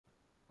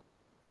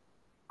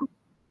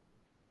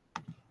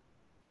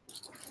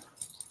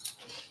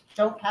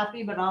Don't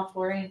copy, but all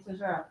 4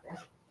 answers are up there.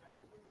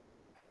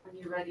 When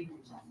you're ready to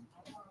send.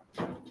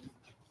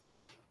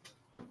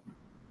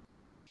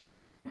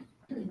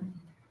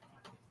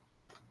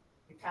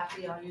 You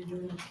copy, all you're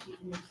doing is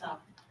keeping yourself.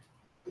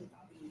 You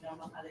don't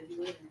know how to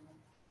do it. And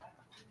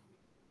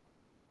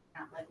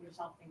not letting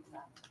yourself think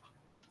about it.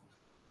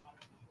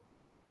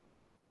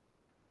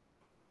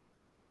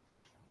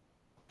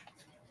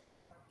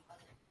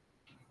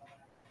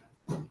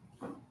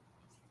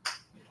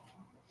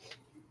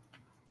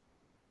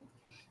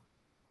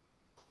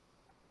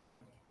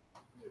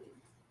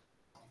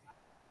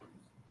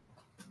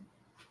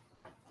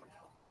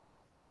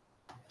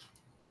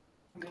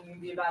 I'm going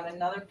to be about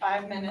another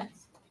 5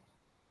 minutes.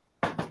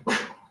 Then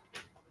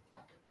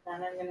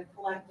I'm going to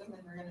collect them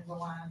and we're going to go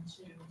on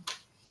to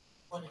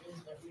what it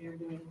is that we are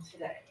doing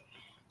today.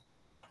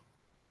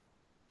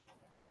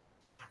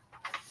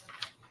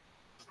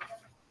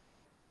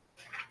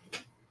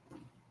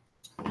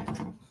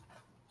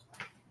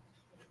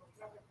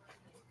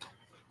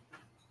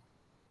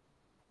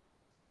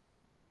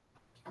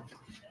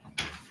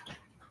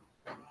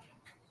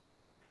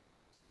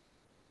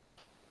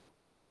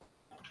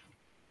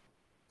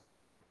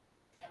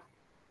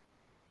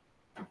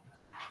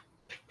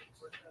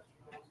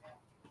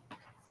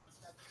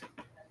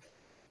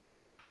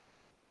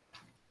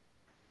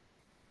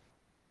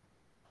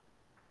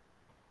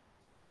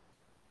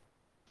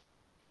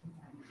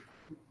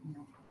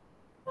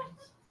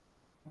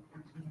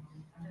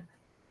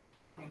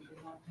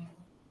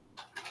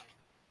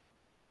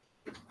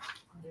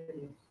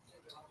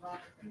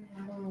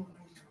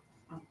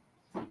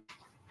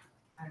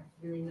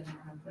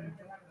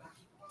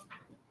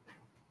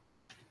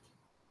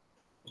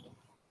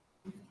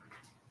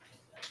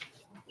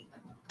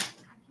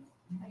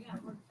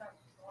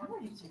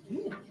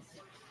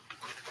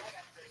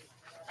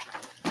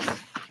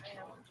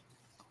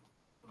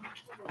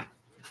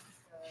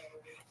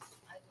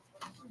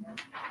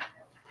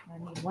 I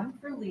need one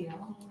for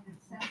Leo.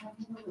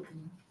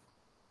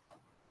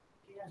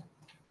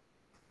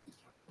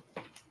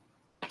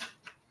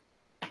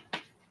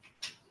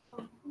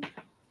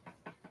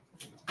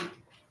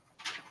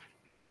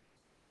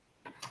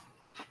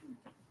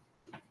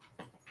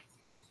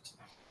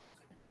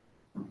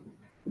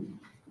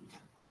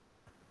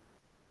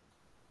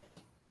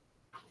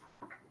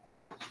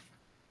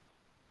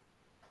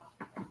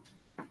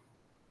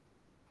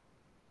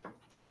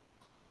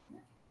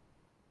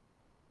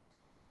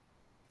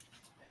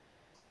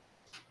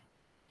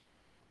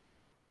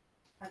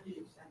 How'd you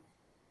do, Sam?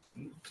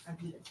 How'd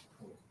you do?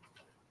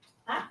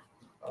 Huh?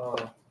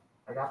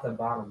 I got the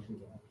bottom two.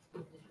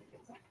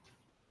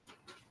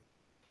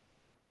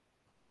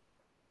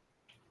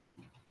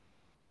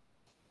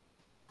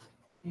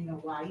 You know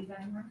why you got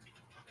him wrong?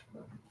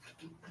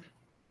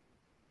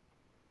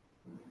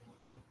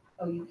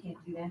 Oh, you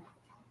can't do that?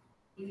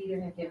 You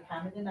either have to have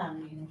common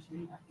denominators or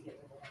you have to get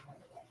rid of one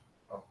another way.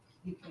 Oh.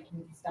 You can't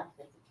move stuff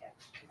that's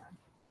attached to them.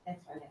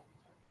 That's why that.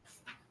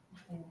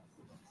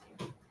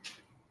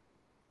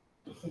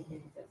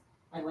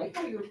 I like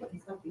how you were putting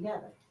stuff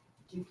together,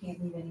 but you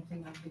can't leave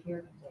anything over here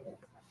until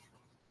that's done.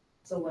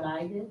 So what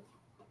I did.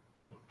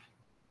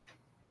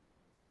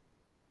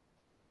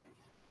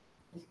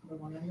 Just put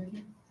one under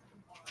here.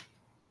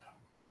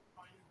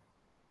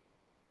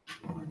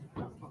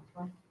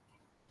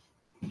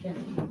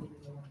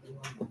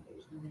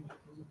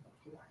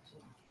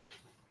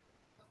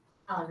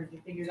 Oliver, did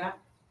you figure it out?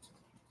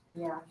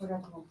 Yeah, I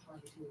forgot to multiply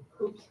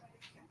two. Oops.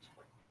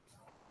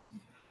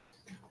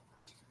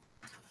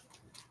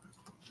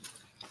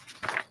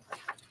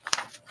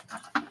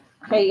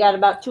 Okay, you got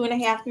about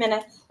 2.5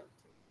 minutes.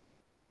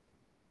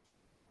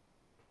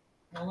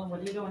 Nolan, what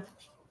are you doing?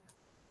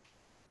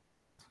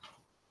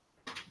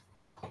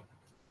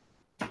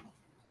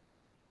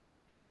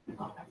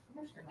 Oh, I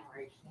finished your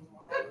narration.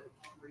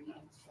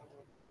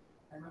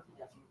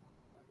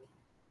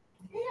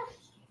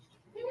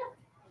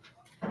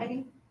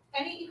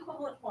 Any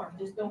equivalent form,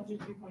 just don't do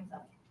 3.7.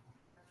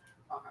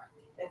 Okay.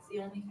 That's the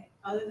only thing.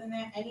 Other than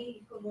that,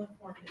 any equivalent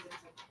form is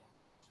acceptable.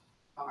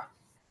 Okay.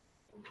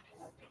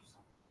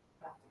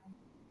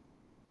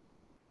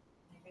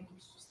 I think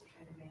it's just the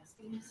kind of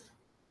nastiness.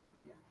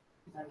 Yeah.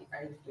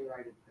 I used to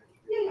write it.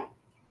 Yeah.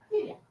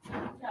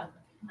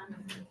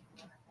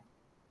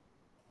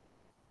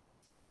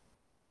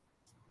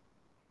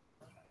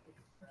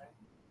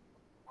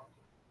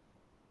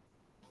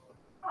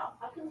 Oh,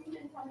 how come you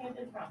didn't tell me I did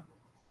it wrong?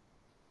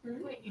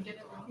 Wait, you did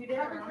it wrong. You did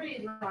have a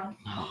grade wrong.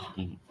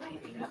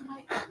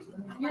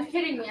 You're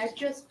kidding me. I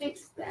just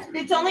fixed that.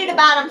 It's only the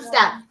bottom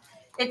step.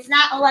 It's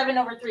not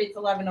 11/3, it's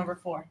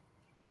 11/4.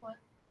 What?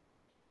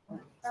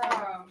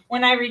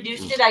 When I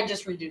reduced it, I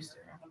just reduced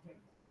it.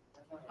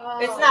 Oh.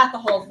 It's not the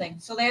whole thing.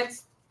 So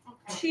that's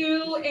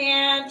 2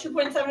 and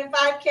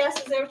 2.75. Cass,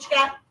 is that what you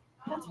got?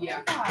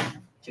 Yeah.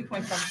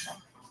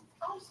 2.75.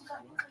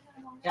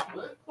 Yeah.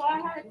 So I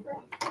had it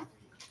right.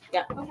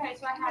 Yeah. Okay,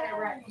 so I had it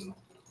right.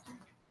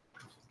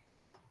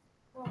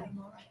 Oh.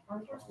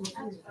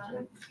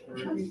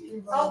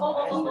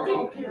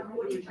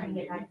 What are you trying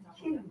to get?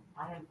 I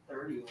had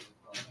 30.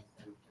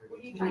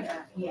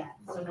 Yeah.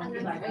 So don't be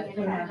And like, then-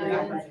 "Okay,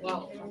 I'm ready."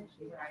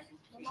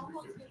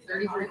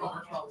 33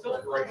 over 12.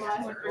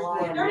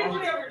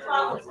 33 over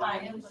 12 was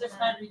fine, it was just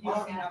not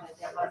reducing of it,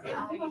 that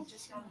wasn't.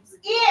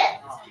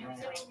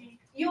 If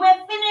you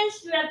have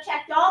finished, you have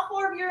checked all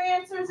 4 of your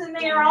answers and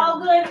they are all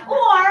good,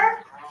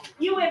 or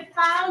you have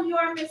found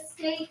your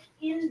mistake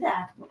in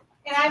them.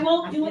 And I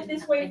won't do it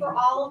this way for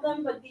all of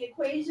them, but the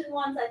equation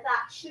ones I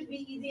thought should be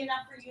easy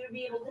enough for you to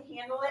be able to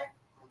handle it,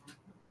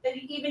 that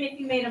even if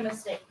you made a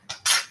mistake.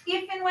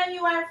 If and when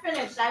you are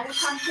finished, I will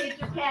come take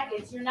your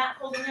packets. You're not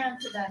holding on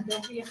to them.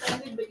 Don't be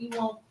offended, but you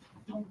won't.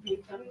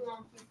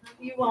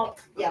 You won't.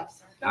 Yep.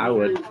 I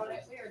would. Did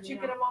you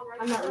get them all right?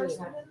 I'm not really.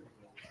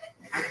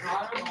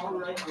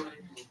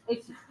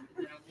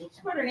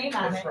 Put her name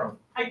on it.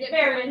 I did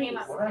bear her name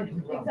up. What are you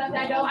doing? Except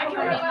I don't put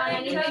her name on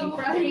anything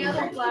for any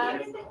other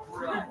class.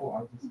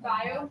 Oh,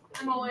 Bio,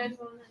 I'm always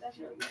one that does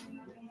it.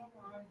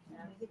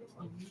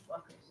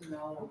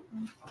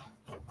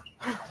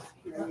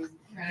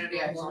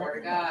 Trinity, I swear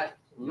to God.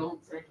 Don't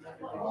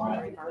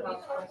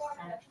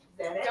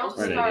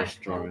Ready to start.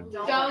 destroy me.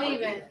 Don't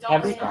even.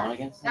 Have we Don't gone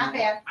against Not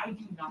them? bad.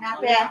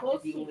 Not bad. Are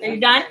you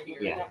done?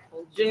 Yeah.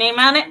 Is your name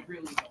on it?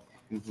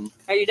 Mm-hmm.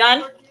 Are you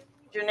done?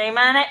 Is your name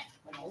on it?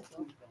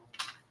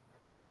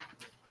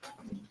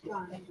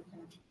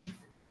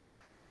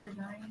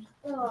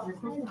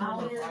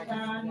 Nolan's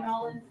done,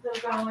 Nolan's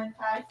still going,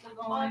 Ty's still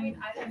going.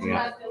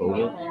 Yeah.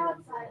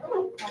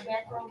 My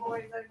back row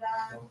boys are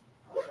done.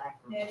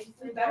 Daddy's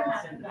still better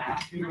not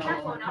do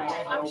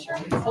that. I'm sure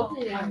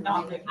I'm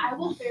not. I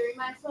will bury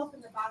myself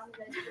in the bottom of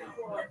that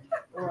floor.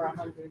 Or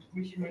 100.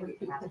 We should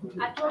make it happen.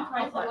 I told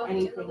myself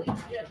into the league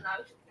gym and I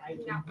was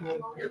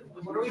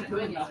What are we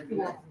doing?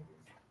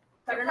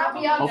 better not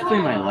be out.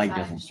 Hopefully my leg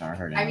doesn't start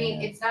hurting. I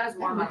mean, it's not as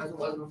warm out as it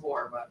was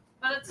before, but.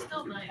 But it's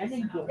still nice. I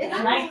didn't get It's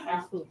it. nice.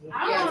 Absolutely.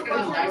 Yeah, it's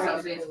gonna be nice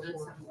out there.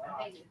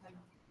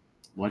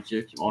 What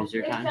was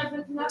your time? Except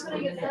it's not gonna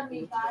get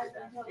 75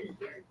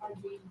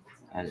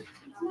 until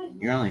it's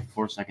You're only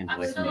 4 seconds I'm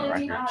away from still the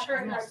learning record. how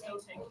to press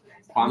those things.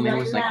 Kwame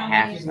was like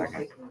half a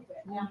second.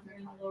 Yeah,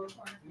 in the lower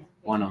corner.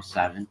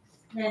 107.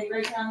 Daddy,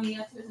 write down the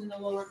answers in the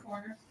lower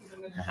corner. 'Cause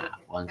I'm gonna take it.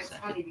 1 It's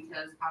second. funny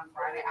because on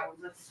Friday I was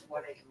just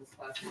sweating in this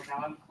class, and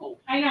now I'm cold.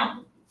 I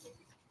know.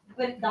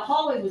 But the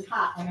hallway was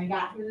hot when I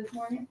got here this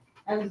morning.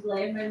 I was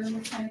glad my room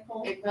was kind of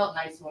cold. It felt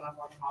nice when I was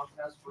walking home, because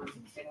I was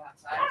freezing sitting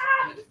outside.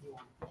 and it was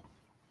warm.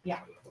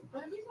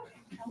 Put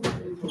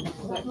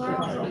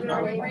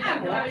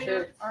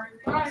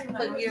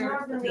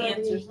the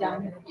answers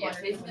down in the Yeah,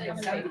 corner. basically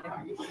like 70.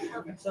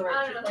 So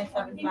I we're don't know.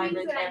 2.75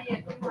 right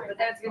there. But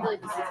that's gonna be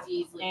like the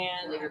 60s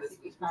And- later this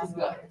week, which is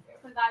good.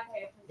 Because I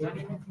pay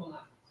attention.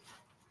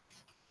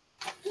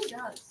 Who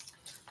does?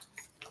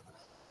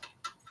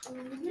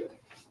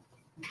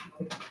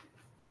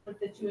 Put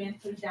the 2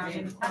 answers down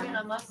in the I mean,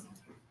 corner.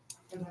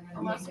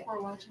 unless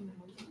we're watching the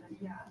movie, then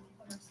yeah.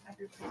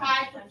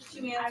 Hi, put the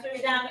 2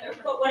 answers down, or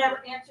put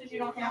whatever answers you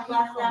don't have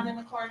left down in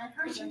the corner.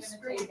 I'm gonna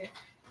take it.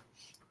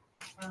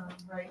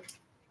 Right.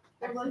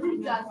 There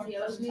wasn't just the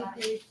only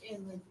page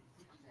in the.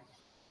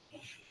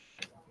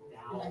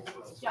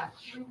 Yeah.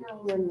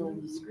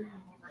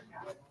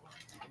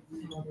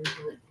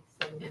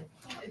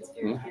 It's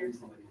very fierce.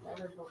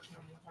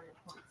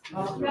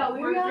 No,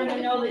 we're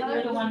gonna know that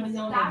you're the one with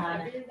no name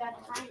on it.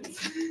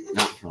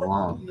 Not for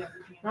long.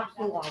 Not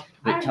so long.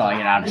 Wait till I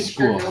get out of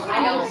school.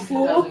 I know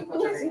school doesn't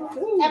put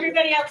their-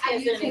 Everybody else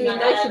has their name on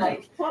Nice and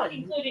it, fun.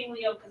 including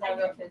Leo, because I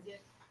wrote his.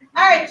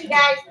 All right, you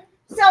guys.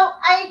 So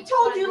I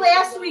told you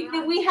last week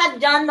that we had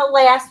done the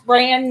last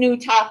brand new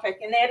topic,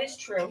 and that is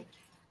true.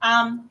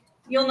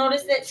 You'll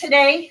notice that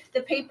today,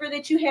 the paper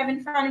that you have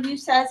in front of you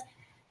says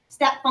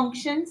step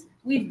functions.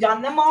 We've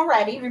done them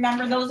already.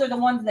 Remember, those are the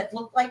ones that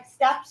look like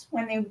steps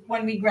when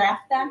we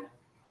graph them.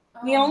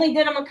 We only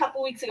did them a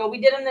couple weeks ago. We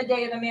did them the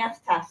day of the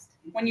math test,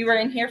 when you were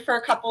in here for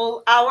a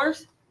couple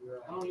hours.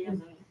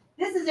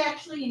 This is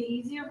actually an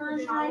easier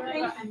version, I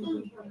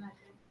think,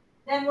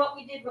 than what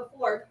we did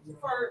before.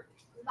 For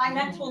my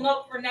mental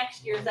note for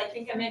next year is I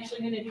think I'm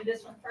actually gonna do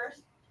this one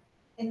first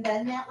and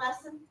then that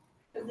lesson.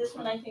 Because this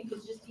one I think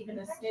is just even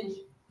a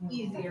smidge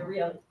easier,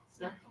 really.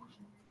 So,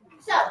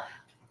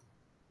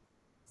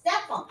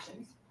 step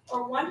functions,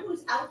 or one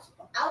whose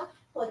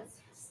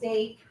outputs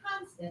stay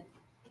constant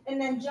and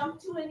then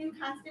jump to a new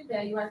constant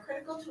value, are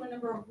critical to a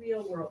number of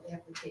real-world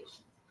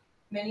applications.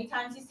 Many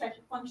times these types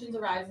of functions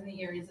arise in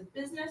the areas of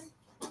business.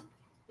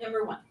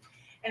 Number 1,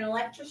 an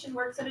electrician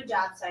works at a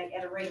job site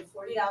at a rate of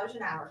 $40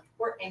 an hour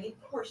or any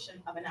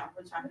portion of an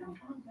hourly time.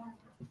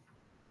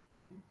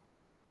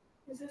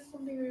 Is this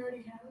something we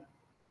already have?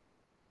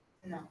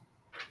 No.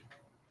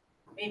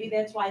 Maybe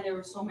that's why there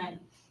were so many.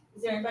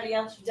 Is there anybody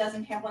else who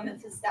doesn't have one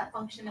that's a step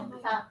function at the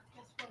top?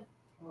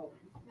 Oh.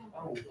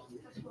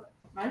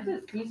 Mine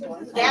says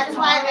pizza. That's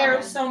why there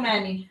were so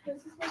many. This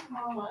is the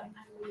small one.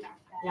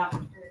 Yeah.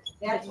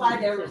 That's why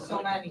there were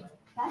so many.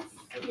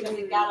 Because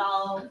it got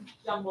all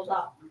jumbled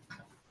up.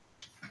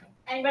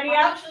 Anybody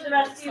else, or the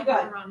rest of you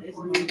good?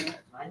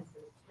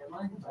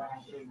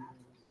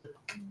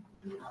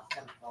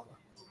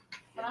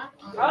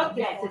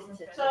 Okay,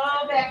 so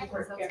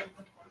backwards here.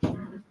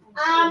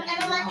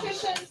 An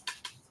electrician.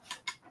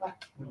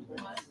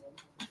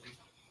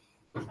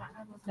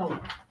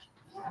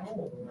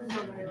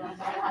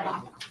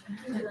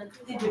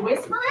 Did you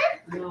whisper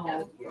it?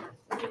 No.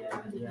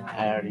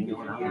 I already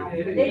know.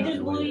 They just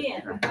blew you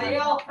in. They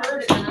all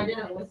heard it and I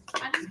didn't whisper.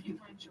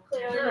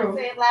 Clearly didn't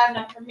say it loud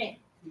enough for me.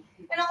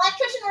 An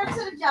electrician works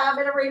at a job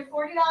at a rate of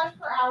 $40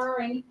 per hour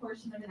or any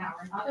portion of an hour.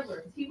 In other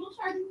words, he will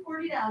charge you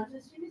 $40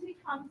 as soon as he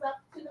comes up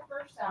to the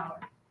first hour.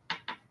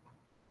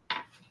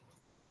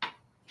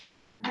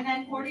 And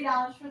then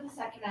 $40 for the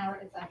second hour,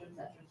 et cetera, et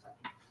cetera, et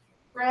cetera.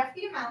 Graph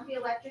the amount the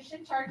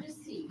electrician charges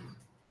C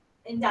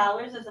in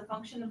dollars as a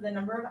function of the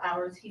number of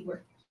hours he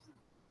works.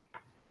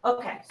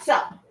 Okay,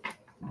 so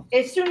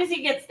as soon as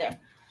he gets there,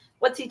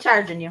 what's he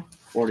charging you?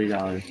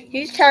 $40.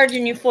 He's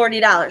charging you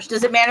 $40.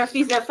 Does it matter if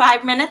he's there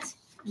 5 minutes?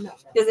 No.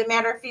 Does it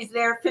matter if he's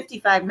there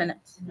 55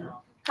 minutes?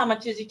 No. How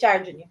much is he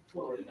charging you?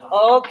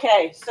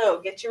 Okay, so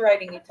get your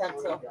writing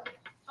utensil.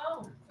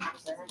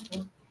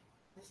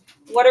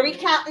 What are we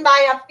counting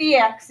by up the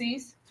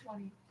axes?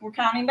 20. We're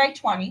counting by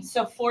 20.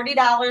 So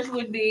 $40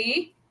 would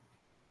be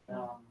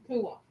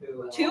 2 up.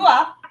 2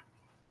 up.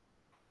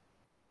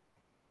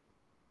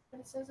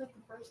 It says at the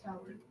first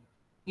hour.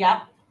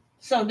 Yep.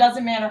 So it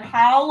doesn't matter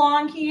how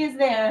long he is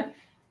there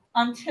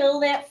until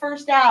that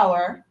first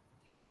hour.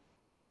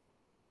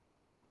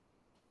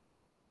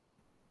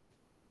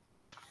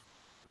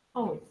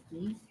 Oh, it's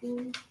these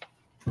things?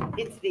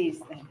 It's these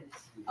things.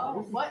 Oh,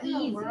 what in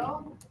the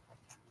world?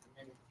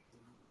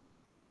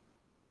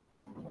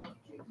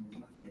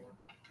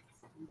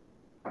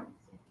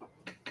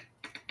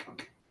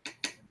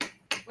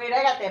 Wait,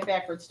 I got that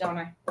backwards, don't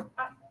I?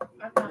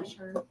 I'm not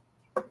sure.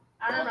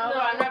 I don't know.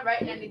 I'm not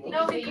writing anything.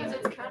 No, because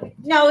it's counting.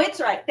 No, it's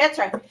right. That's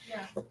right.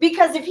 Yeah.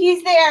 Because if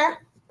he's there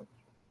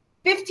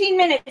 15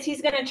 minutes,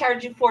 he's going to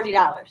charge you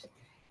 $40.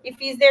 If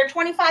he's there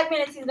 25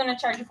 minutes, he's going to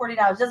charge you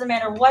 $40. Doesn't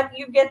matter what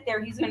you get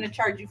there, he's going to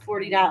charge you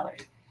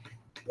 $40.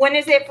 When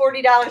is that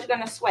 $40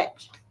 going to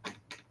switch?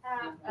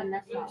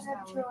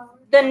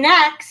 The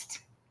next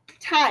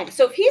time.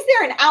 So if he's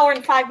there an hour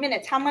and 5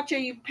 minutes, how much are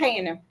you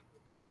paying him?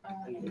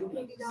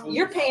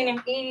 You're paying him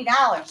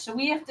 $80. So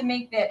we have to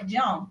make that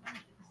jump.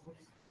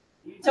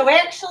 So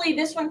actually,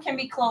 this one can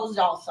be closed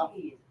also.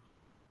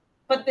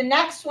 But the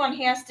next one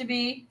has to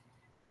be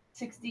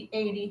 60,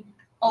 80,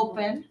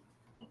 open.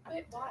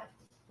 Wait, why?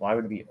 Why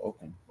would it be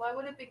open? Why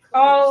would it be closed?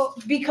 Oh,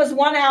 because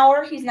 1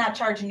 hour, he's not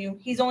charging you.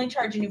 He's only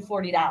charging you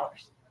 $40.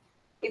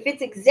 If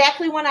it's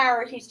exactly 1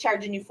 hour, he's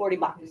charging you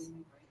 $40.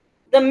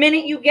 The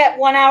minute you get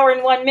 1 hour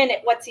and 1 minute,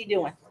 what's he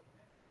doing?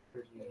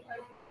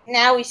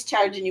 Now he's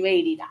charging you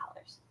 $80.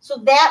 So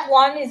that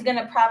one is going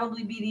to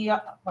probably be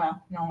the,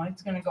 well, no,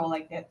 it's going to go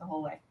like that the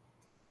whole way.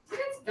 See,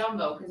 that's dumb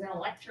though, because an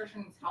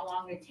electrician's how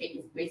long it takes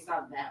is based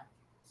on them.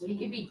 So he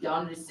could be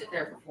done and just sit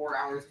there for 4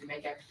 hours to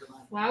make extra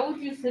money. Why would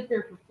you sit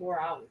there for 4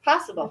 hours?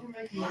 Possible.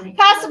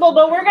 Possible,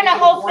 but we're going to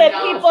hope that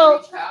 $40 people,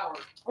 for each hour.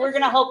 we're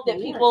going to hope that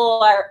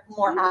people are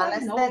more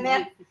honest than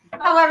that.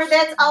 However,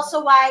 that's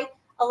also why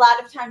a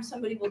lot of times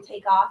somebody will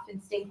take off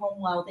and stay home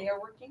while they are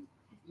working.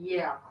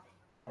 Yeah.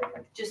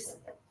 Just,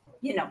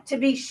 you know, to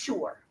be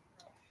sure.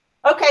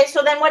 Okay,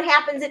 so then what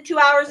happens at 2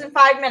 hours and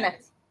 5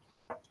 minutes?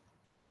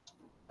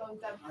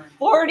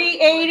 40,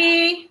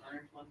 80,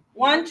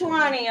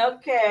 120.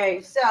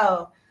 Okay,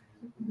 so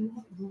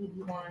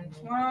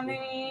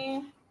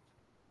 120.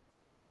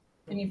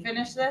 Can you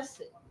finish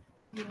this?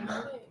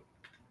 That's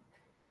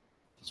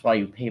why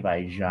you pay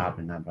by job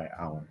and not by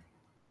hour.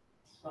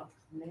 Do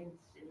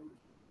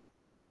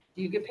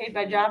you get paid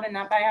by job and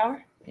not by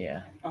hour?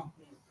 Yeah,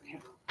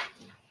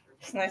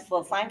 It's a nice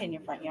little sign in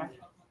your front yard.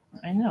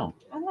 I know.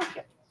 I like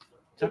it.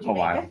 Took you a make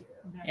while. it?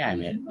 Yeah, I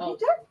made it. You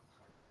did?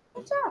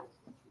 Good job.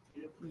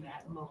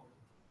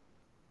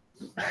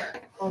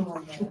 Oh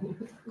my god.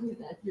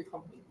 That's your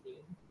company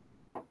name.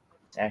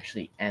 It's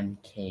actually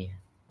MK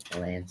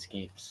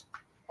Landscapes.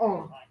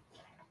 Oh.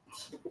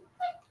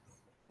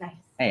 Nice.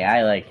 Hey,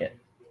 I like it.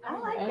 I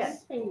like it.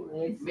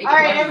 Make All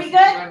right, money are we just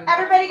good? running-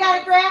 Everybody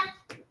got a graph?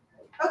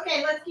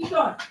 Okay, let's keep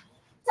going.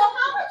 So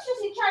how much does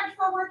he charge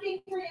for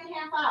working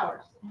 3.5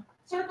 hours?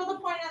 Circle the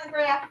point on the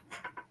graph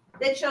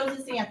that shows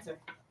this answer.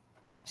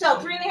 So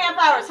 3.5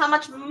 hours, how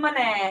much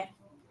money?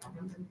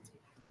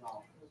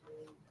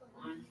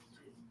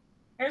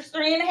 Here's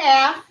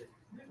 3.5.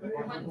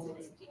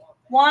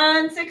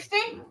 160?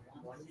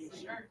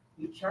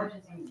 He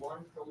charges you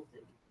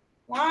 160.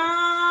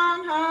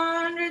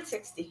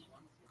 160.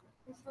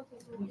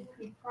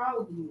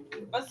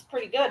 That's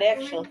pretty good,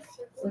 actually.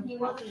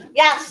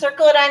 Yeah,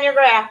 circle it on your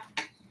graph.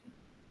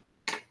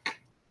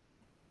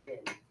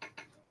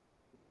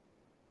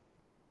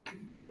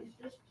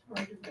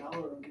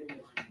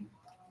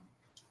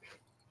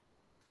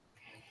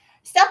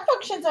 Step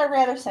functions are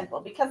rather simple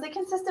because they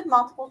consist of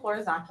multiple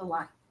horizontal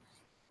lines.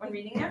 When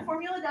reading their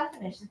formula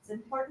definition, it's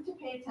important to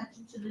pay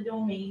attention to the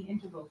domain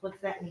intervals. What's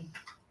that mean?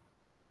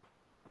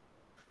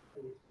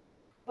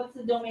 What's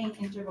the domain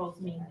intervals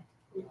mean?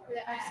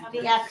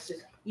 The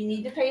x's. you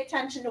need to pay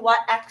attention to what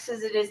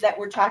x's it is that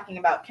we're talking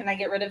about. Can I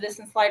get rid of this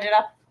and slide it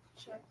up?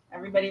 Sure.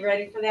 Everybody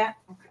ready for that?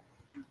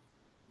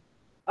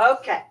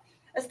 Okay.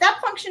 A step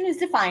function is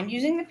defined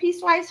using the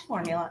piecewise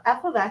formula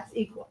f of x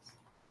equals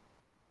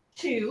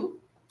 2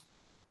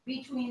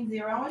 between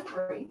 0 and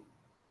 3,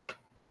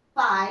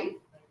 5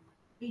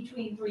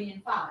 between 3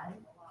 and 5,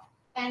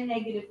 and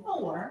negative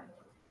 4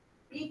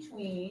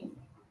 between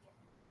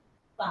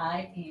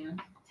 5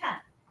 and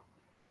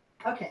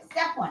 10. Okay,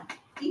 step 1.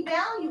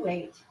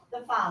 Evaluate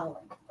the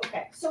following.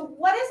 Okay, so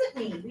what does it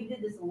mean? We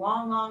did this a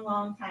long, long,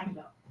 long time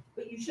ago,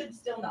 but you should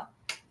still know.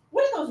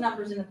 What do those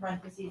numbers in the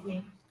parentheses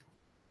mean?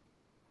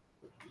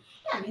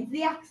 Yeah, it means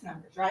the x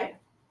numbers, right?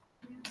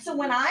 So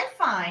when I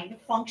find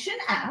function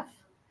f,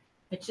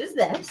 which is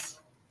this,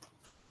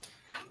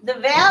 the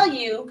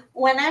value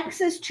when x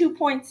is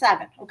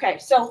 2.7. Okay,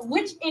 so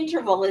which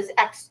interval is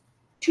x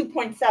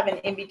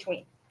 2.7 in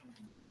between?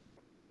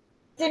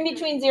 It's in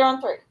between 0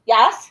 and 3.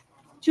 Yes?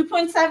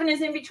 2.7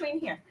 is in between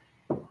here.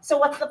 So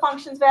what's the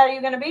function's value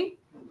going to be?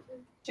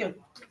 2.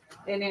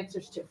 It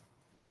answers 2.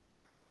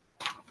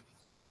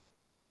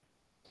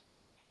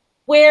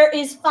 Where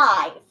is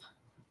 5?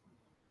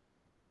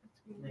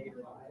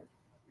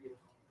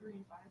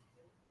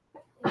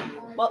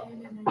 Well,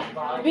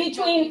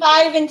 between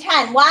 5 and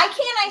 10. Why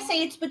can't I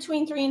say it's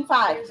between 3 and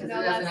 5? Because it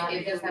doesn't have an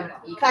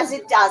equal. Because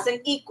it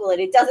doesn't equal it.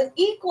 It doesn't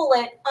equal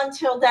it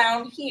until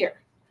down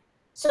here.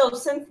 So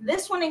since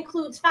this one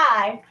includes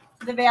 5,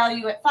 the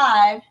value at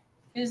 5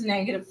 is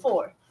negative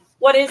 4.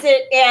 What is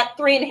it at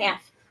 3.5?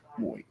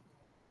 Wait.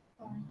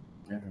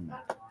 Never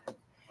mind.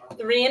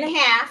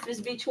 3.5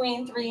 is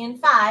between 3 and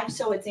 5,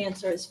 so its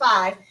answer is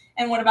 5.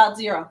 And what about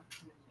 0?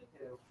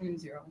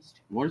 0 is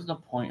 2. What is the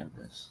point of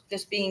this?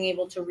 Just being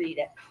able to read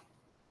it.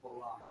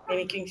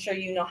 Making sure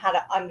you know how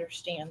to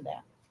understand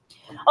that.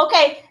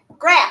 Okay,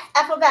 graph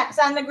f of x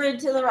on the grid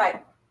to the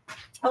right.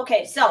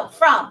 Okay, so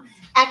from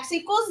x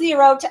equals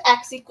 0 to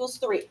x equals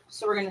 3.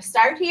 So we're going to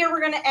start here,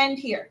 we're going to end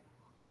here.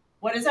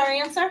 What is our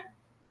answer?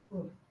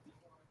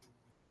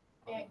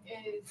 It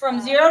is, From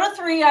 0 to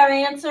 3, our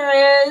answer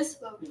is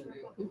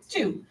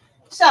 2.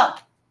 So,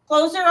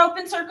 close or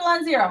open circle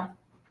on 0?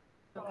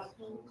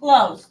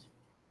 Closed.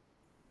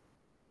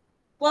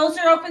 Close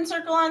or open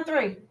circle on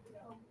 3?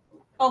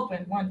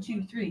 Open. 1,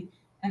 2, 3.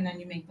 And then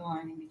you make the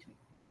line in between.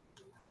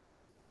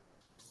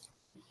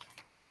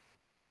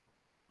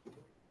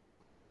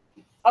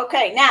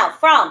 Okay, now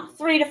from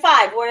 3 to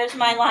 5, where's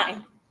my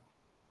line?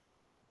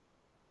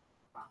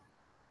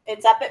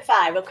 It's up at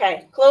 5.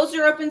 Okay. Close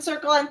or open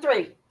circle on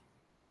 3?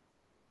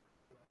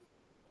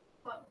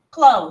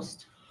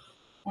 Closed.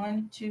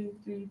 1, 2,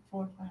 3,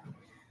 4, 5.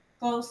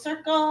 Closed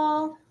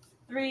circle.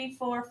 3,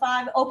 4,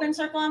 5. Open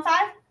circle on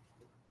 5.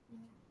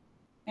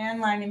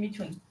 And line in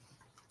between.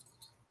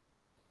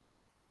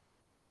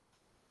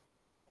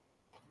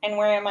 And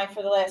where am I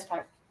for the last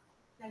part?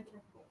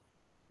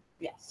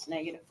 Yes,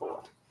 negative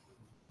 4.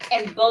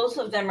 And both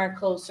of them are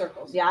closed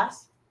circles,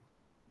 yes?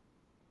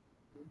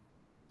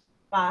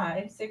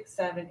 5, 6,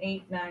 7,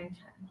 8, 9, 10.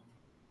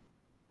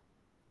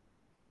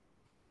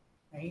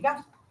 There you go.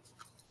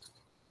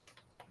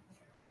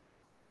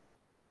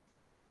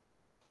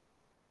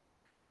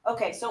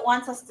 Okay, so it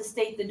wants us to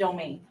state the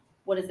domain.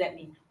 What does that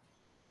mean?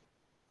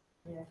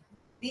 Yeah.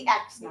 The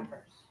x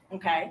numbers,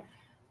 okay?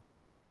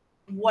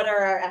 What are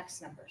our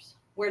x numbers?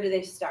 Where do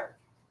they start?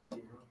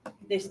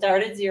 They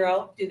start at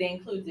 0. Do they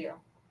include 0?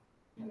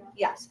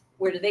 Yes.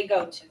 Where do they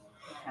go to?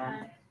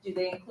 Do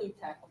they include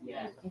 10?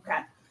 Yeah. Okay.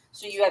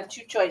 So you have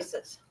two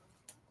choices.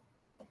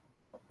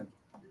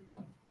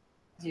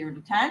 0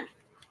 to 10.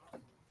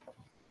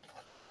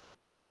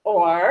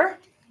 Or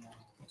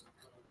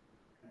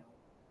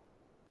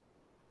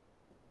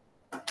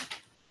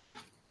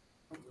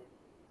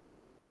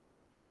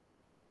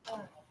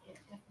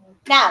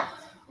now,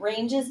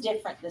 range is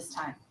different this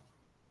time.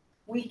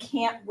 We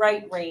can't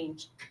write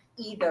range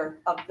either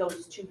of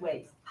those two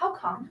ways. How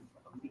come?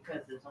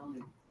 Because it's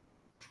only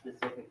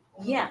specific.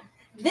 Yeah.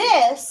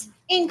 This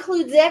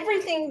includes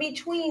everything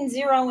between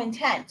 0 and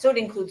 10. So it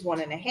includes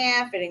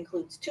 1.5, it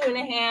includes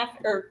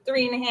 2.5, or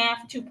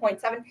 3.5,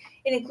 2.7.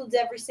 It includes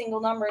every single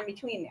number in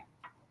between there.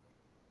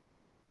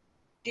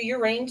 Do your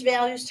range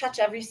values touch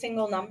every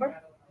single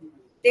number?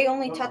 They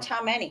only touch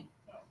how many?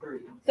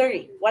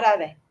 30. What are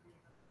they?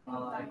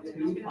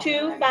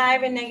 2,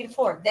 5, and negative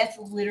 4. That's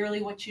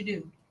literally what you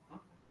do.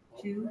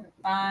 2,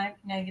 5,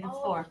 negative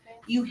 4.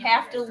 You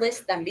have to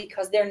list them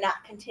because they're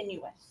not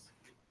continuous.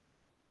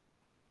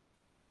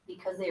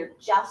 Because they're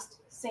just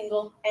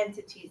single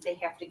entities, they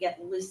have to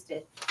get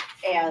listed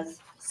as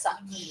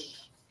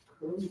such.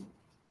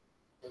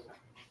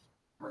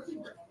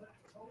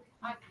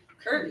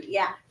 Curvy,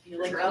 yeah.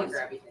 You like those?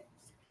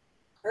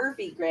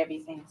 Curvy,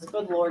 grabby things.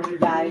 Good Lord, you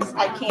guys.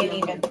 I can't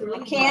even. I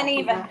can't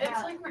even.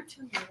 It's like we're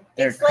 2 years.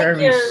 They're It's like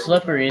curvy, you're-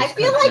 slippery. I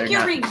feel like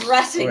you're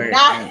regressing,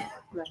 not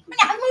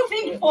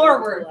moving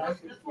forward. I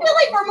feel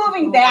like we're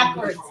moving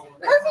backwards.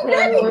 Curvy,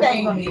 grabby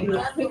thing. You're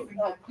just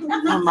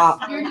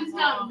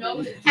not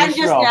noticing. I'm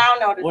just Bro, now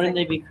Wouldn't noticing.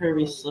 they be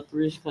curvy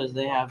slipperies because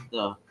they have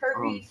the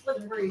or be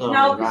slippery. So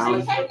No, because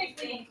round- it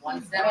technically One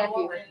includes step gravity.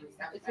 forward, three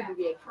steps It's back. gonna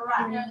be a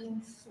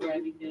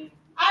Correct.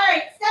 All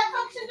right, step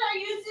functions are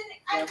used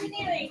in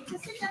engineering to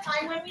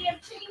signify when we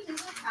have changes in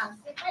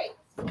constant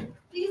rates.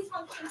 These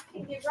functions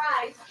can give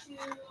rise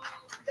to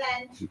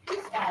then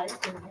two styles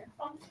in their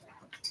function.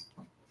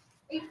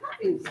 A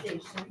pumping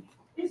station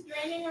is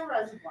draining a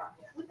reservoir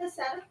with a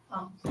set of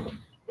pumps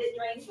that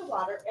drains the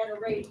water at a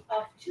rate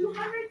of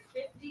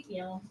 250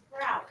 gallons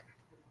per hour.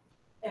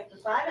 After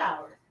 5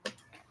 hours,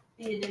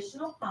 the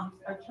additional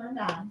pumps are turned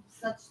on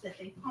such that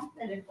they pump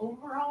at an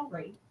overall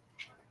rate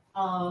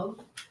of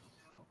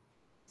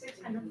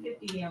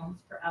 650 gallons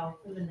per hour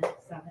for the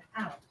next 7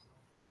 hours.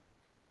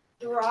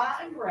 Draw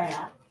a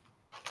graph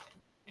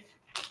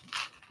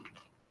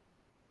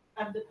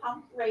of the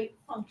pump rate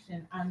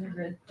function on the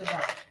grid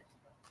provided.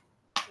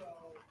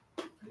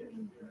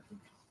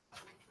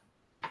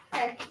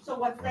 Okay, so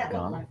what's that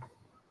look like?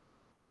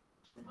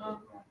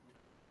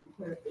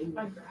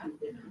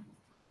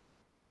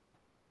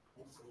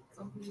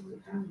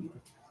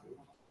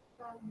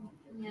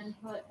 and then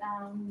put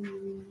down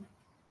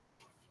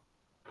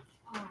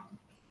the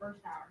first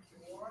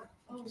hour.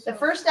 The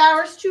first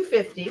hour is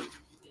 250.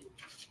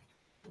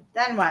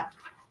 Then what?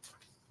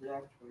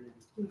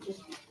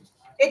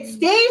 It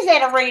stays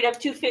at a rate of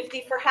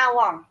 250 for how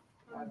long?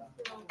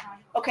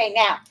 Okay,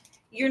 now,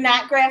 you're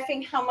not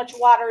graphing how much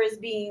water is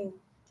being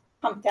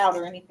pumped out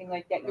or anything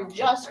like that. You're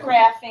just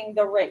graphing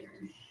the rate.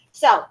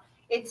 So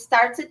it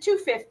starts at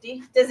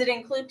 250. Does it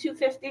include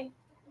 250?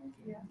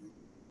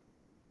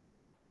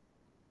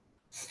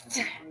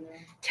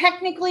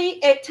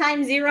 Technically, at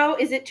time 0,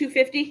 is it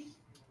 250?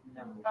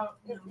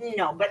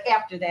 No, but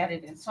after that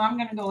it is. So I'm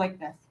going to go like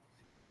this.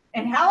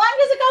 And how long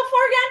does it go for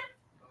again?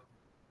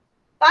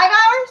 5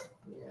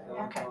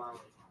 hours? Okay.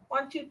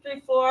 1, 2, 3,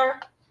 4.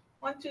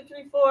 1, 2,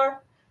 3,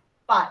 4,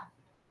 5.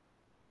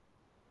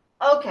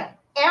 Okay.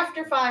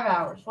 After 5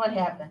 hours, what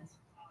happens?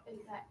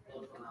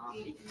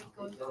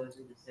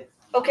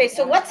 Okay,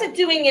 so what's it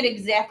doing at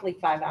exactly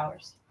 5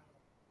 hours?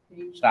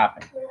 Stop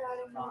it.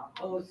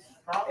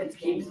 It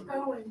keeps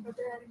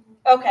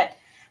Okay.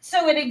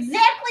 So at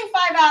exactly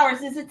 5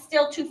 hours, is it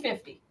still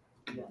 250?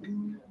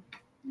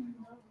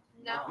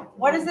 No.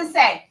 What does it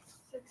say?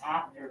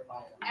 after 5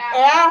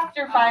 hours.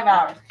 After 5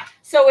 hours.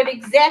 So at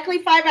exactly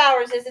 5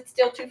 hours, is it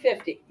still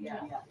 250? Yeah.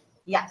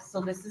 Yes, so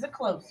this is a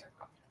closed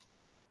circle.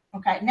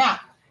 Okay, now,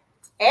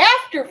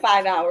 after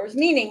 5 hours,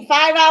 meaning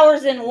 5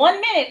 hours and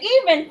 1 minute,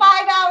 even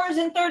 5 hours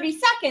and 30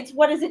 seconds,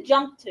 what does it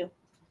jump to?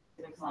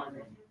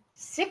 600.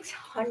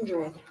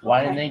 600. Why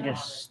Okay. didn't they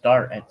just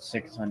start at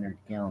 600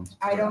 gallons?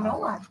 I don't know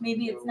why.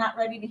 Maybe it's not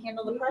ready to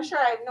handle the pressure.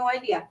 I have no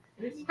idea.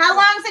 How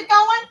long is it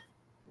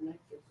going?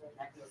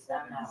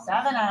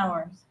 7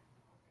 hours.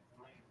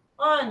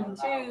 1,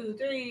 2,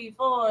 3,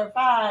 4,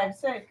 5,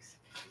 6,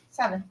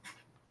 7.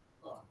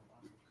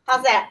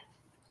 How's that?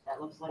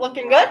 That looks like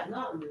Looking good?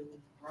 Not really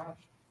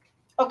rushed.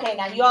 Okay,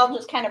 now you all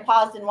just kind of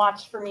paused and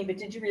watched for me, but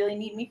did you really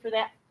need me for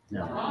that?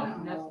 No.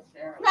 Not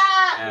necessarily.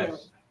 Not really.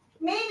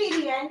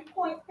 Maybe the end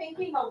point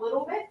thinking a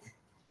little bit,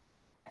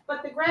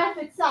 but the graph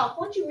itself,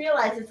 once you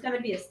realize it's going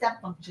to be a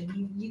step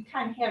function, you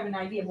kind of have an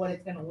idea of what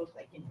it's going to look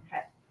like in your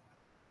head.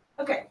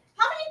 Okay,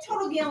 how many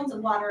total gallons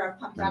of water are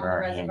pumped out of the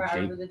Remember our reservoir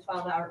handshake? over the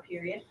 12-hour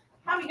period?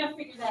 How are we going to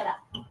figure that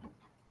out?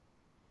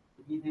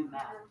 You do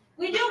math.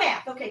 We do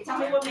math. Okay, tell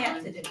me what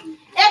math to do.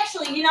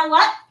 Actually, you know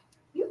what?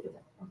 You do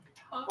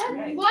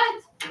it.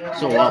 What?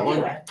 So You what do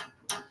one? it.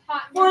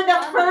 For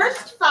the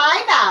first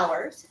 5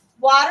 hours,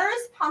 water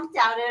is pumped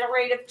out at a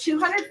rate of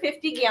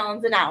 250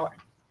 gallons an hour.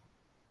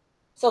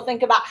 So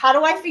think about, how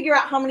do I figure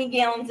out how many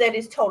gallons that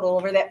is total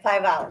over that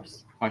 5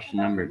 hours? Question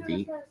number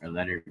B or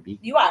letter B?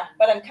 You are,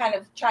 but I'm kind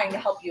of trying to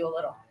help you a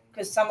little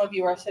because some of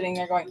you are sitting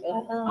there going,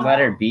 ugh.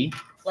 Letter B?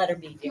 Letter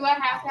B. Do I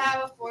have to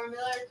have a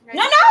formula? Or can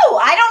No, I no,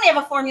 I don't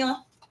have a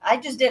formula. I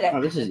just did it.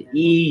 Oh, this is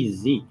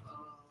easy.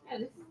 Yeah,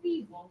 this is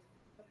feasible.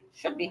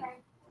 Should be.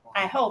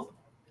 I hope.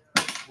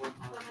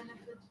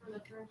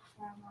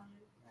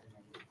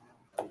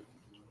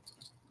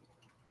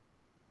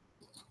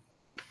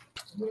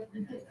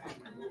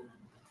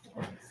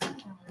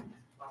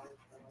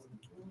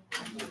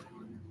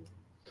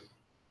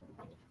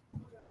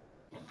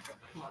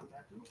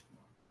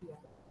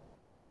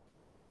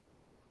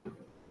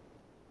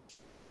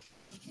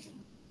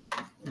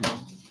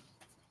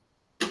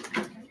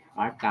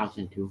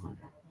 $5,200.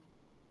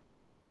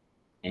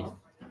 Eh.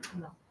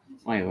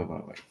 Wait.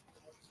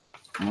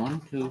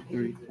 1, 2,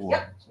 3,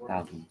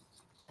 4,000.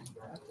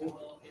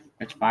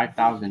 That's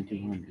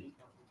 5,200.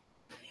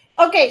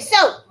 Okay, so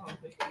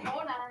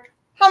Hold on.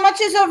 how much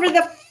is over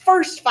the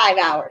first 5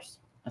 hours?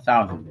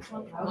 1,000.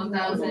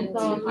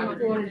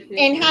 1,200.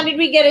 And how did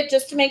we get it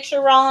just to make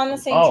sure we're all on the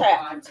same Oh. track?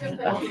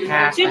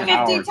 Half an 250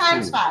 hour,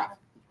 times too. 5.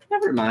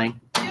 Never mind.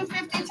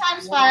 250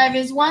 times 5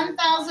 is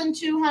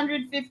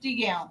 1,250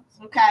 gallons,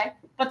 okay?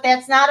 But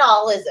that's not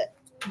all, is it?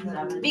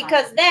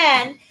 Because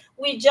then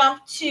we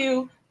jump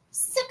to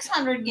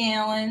 600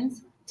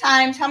 gallons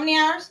times how many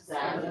hours?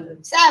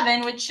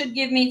 7, which should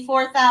give me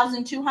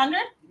 4,200.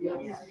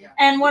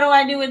 And what do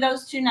I do with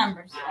those two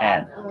numbers?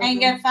 Add. And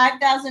get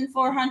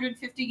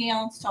 5,450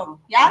 gallons total.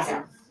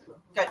 Yes?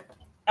 Good.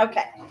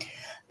 Okay.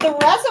 The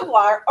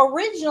reservoir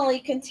originally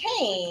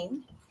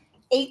contained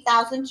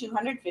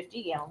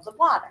 8,250 gallons of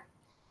water.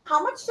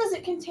 How much does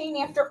it contain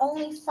after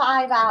only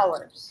 5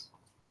 hours?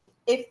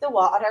 If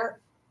water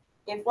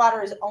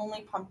is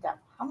only pumped up,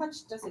 how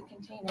much does it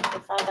contain after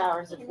 5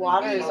 hours if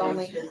water is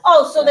only?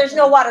 Oh, so there's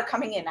no water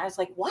coming in. I was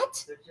like,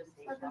 what?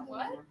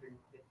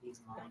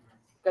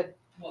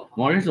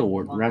 What is a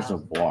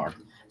reservoir?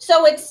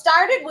 So it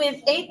started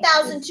with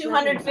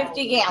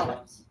 8,250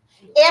 gallons.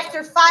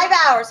 After 5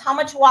 hours, how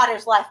much water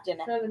is left in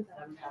it?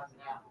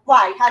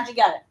 Why? How'd you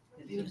get it?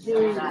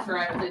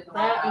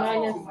 That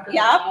minus the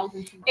Yep.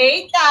 1,000.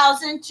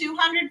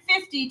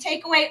 8,250.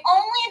 Take away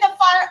only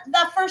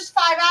the first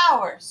 5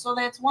 hours. So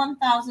that's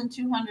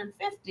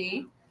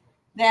 1,250.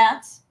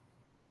 That's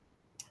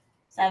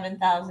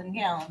 7,000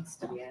 gallons.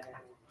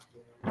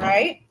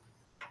 Right?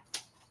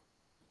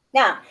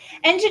 Now,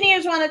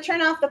 engineers want to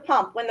turn off the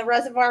pump when the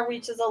reservoir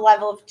reaches a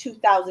level of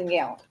 2,000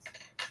 gallons.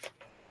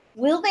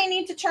 Will they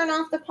need to turn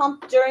off the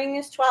pump during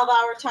this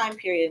 12-hour time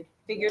period?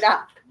 Figure it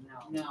out.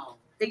 No.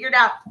 Figure it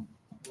out.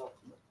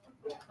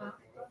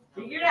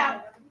 Figure it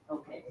out.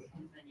 Okay.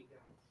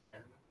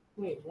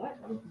 Wait, what?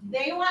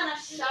 They want to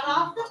shut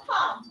off the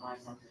pump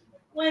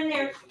when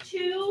there's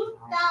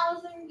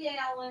 2,000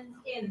 gallons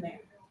in there.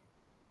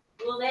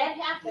 Will that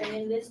happen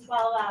in this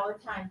 12-hour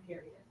time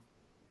period?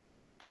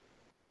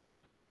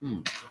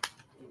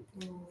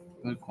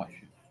 Good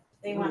question.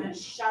 They want to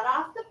shut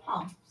off the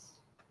pumps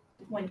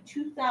when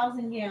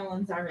 2,000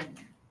 gallons are in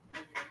there.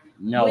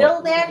 No,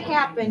 Will that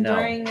happen No.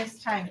 during this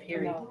time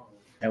period?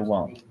 it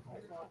won't.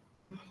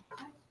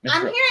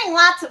 I'm Miss hearing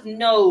lots of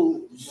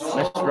no's.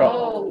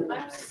 Rowe.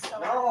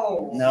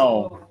 Oh.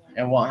 No,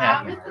 it won't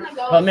I'm happen. just gonna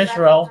go But with Miss that.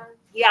 Rowe,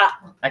 Yeah,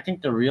 I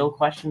think the real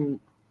question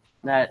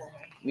that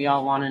we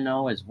all want to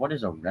know is what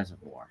is a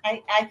reservoir?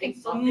 I think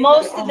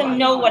most of them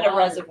know what a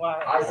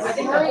reservoir I is.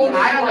 don't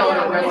know what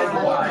a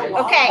reservoir is.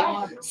 Okay,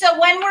 so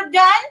when we're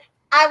done,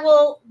 I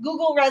will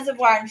Google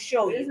reservoir and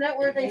show you. Isn't that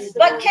where they store?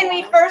 But can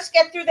we first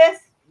get through this?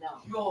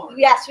 No.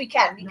 Yes, we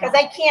can, because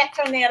I can't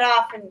turn that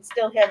off and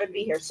still have it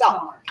be here.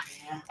 So,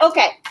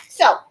 okay,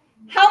 so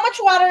how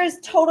much water is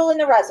total in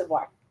the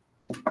reservoir?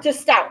 To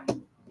start,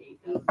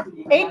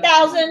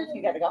 8,000,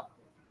 you gotta go.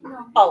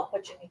 Oh,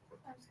 what you need?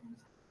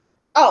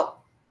 Oh,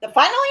 the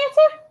final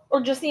answer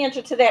or just the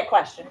answer to that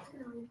question?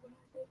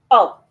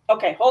 Oh,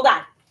 okay, hold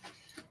on.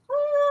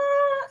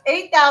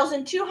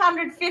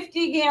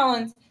 8,250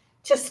 gallons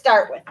to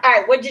start with. All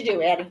right, what'd you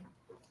do, Addie?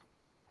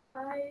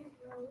 I wrote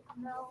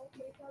now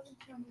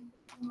 8,200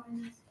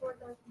 minus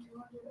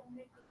 4,200 and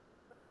make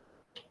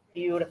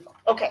Beautiful.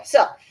 Okay,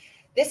 so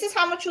this is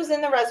how much was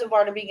in the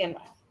reservoir to begin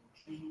with.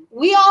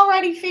 We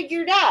already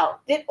figured out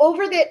that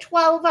over that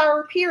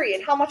 12-hour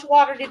period, how much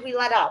water did we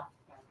let out?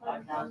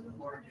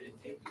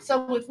 5,450.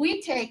 So if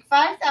we take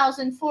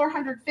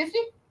 5,450,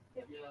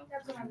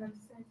 that's what I'm going to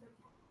say.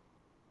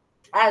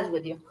 I was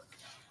with you,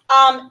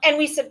 and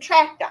we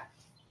subtract that.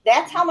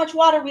 That's how much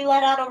water we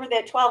let out over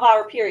that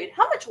 12-hour period.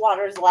 How much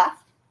water is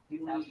left?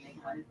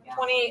 2,800.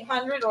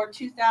 2,800 or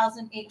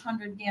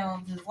 2,800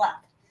 gallons is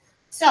left.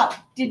 So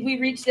did we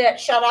reach that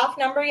shut-off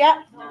number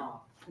yet? No.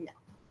 No.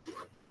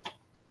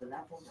 So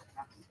that won't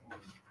happen.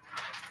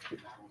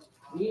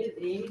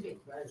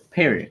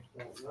 Period.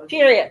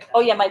 Period. Oh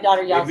yeah, my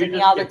daughter yells at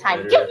me all the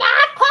time. Do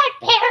not put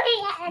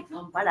period.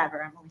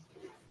 Whatever, Emily.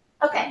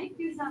 Okay.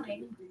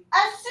 Assuming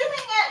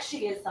that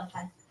she is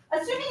sometimes.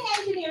 Assuming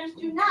engineers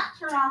do not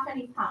turn off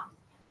any pumps,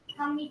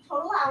 how many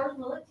total hours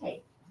will it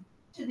take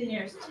to the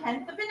nearest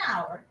tenth of an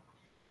hour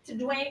to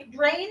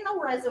drain the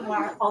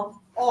reservoir of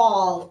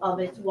all of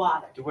its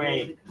water?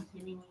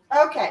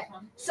 Okay,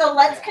 so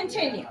let's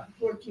continue.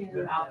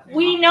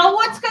 We know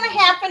what's going to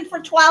happen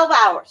for 12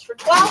 hours. For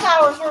 12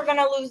 hours, we're going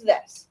to lose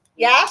this.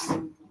 Yes?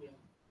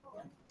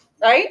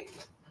 Right?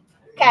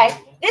 Okay,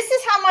 this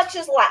is how much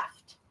is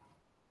left.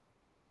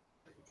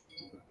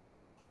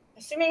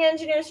 Assuming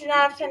engineers do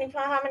not have any,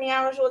 how many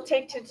hours will it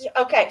take to,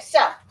 okay,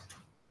 so.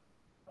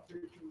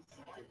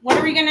 What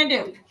are we going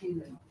to do?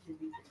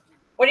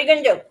 What are you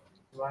going to do?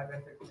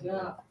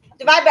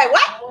 Divide by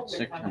what?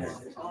 600.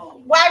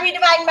 Why are we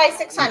dividing by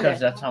 600? Because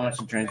that's how much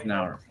it drains an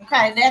hour.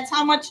 Okay, that's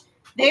how much,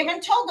 they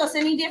haven't told us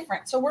any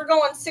different, so we're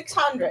going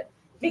 600.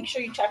 Make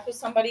sure you check with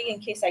somebody in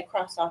case I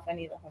cross off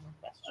any of the homework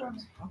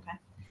questions. Okay.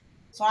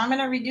 So I'm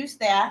gonna reduce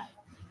that.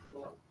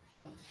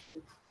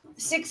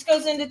 6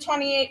 goes into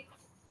 28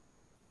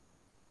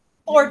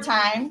 4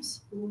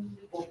 times.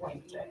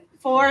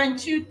 4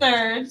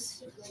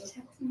 2/3,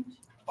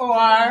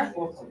 or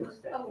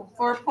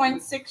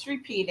 4.6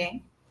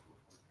 repeating.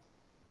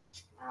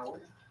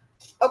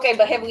 Okay,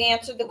 but have we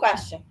answered the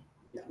question?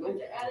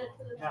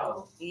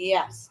 No.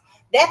 Yes.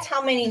 That's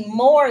how many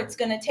more it's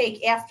going to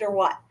take after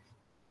what?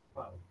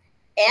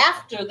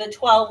 After the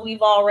 12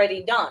 we've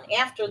already done.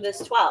 After this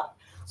 12.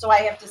 So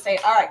I have to say,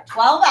 all right,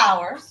 12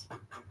 hours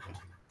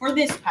for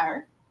this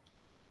part,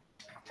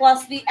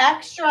 plus the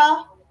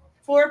extra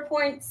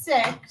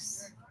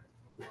 4.6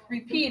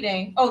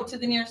 repeating, oh, to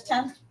the nearest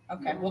 10th?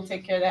 Okay, we'll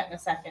take care of that in a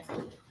second.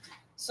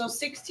 So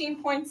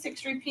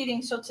 16.6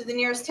 repeating, so to the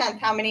nearest 10th,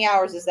 how many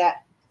hours is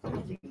that?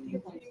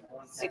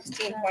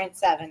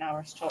 16.7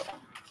 hours total.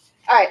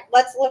 All right,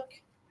 let's look.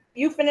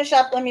 You finish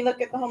up. Let me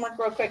look at the homework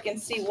real quick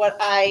and see what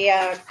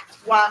I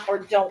want or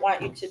don't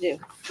want you to do.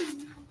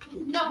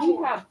 No.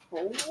 You have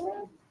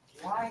homework?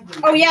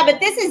 Oh, yeah, but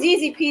this is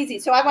easy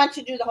peasy, so I want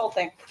you to do the whole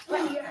thing.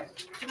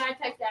 Can I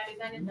take Daddy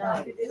then and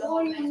tell you to do the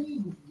whole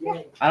thing?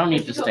 I don't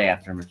need to stay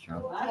after Miss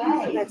Rowe.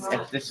 That's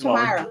If this is what we-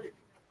 tomorrow.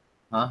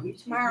 Huh?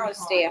 Tomorrow is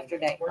stay after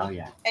day. Oh,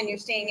 yeah. And you're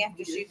staying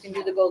after, so you can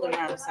do the golden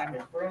round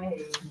assignment. Remember?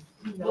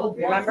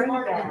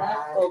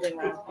 Golden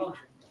round.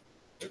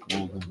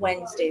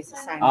 Wednesday's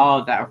assignment.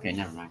 Oh, that, okay,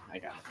 never mind. I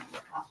got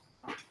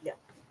it.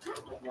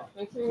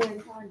 Make sure you're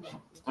in time.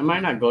 I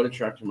might not go to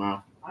truck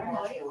tomorrow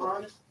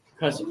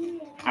because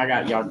I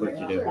got yard work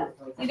to do.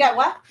 You got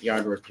what?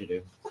 Yard work to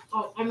do.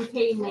 Oh, I'm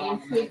paid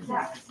landscape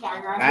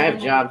starter. I have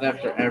jobs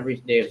after every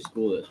day of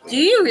school this Do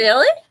week. you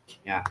really?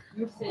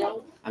 You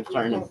sales? I'm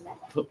starting to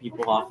put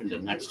people off into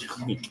next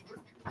week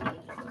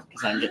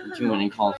because I'm getting too many calls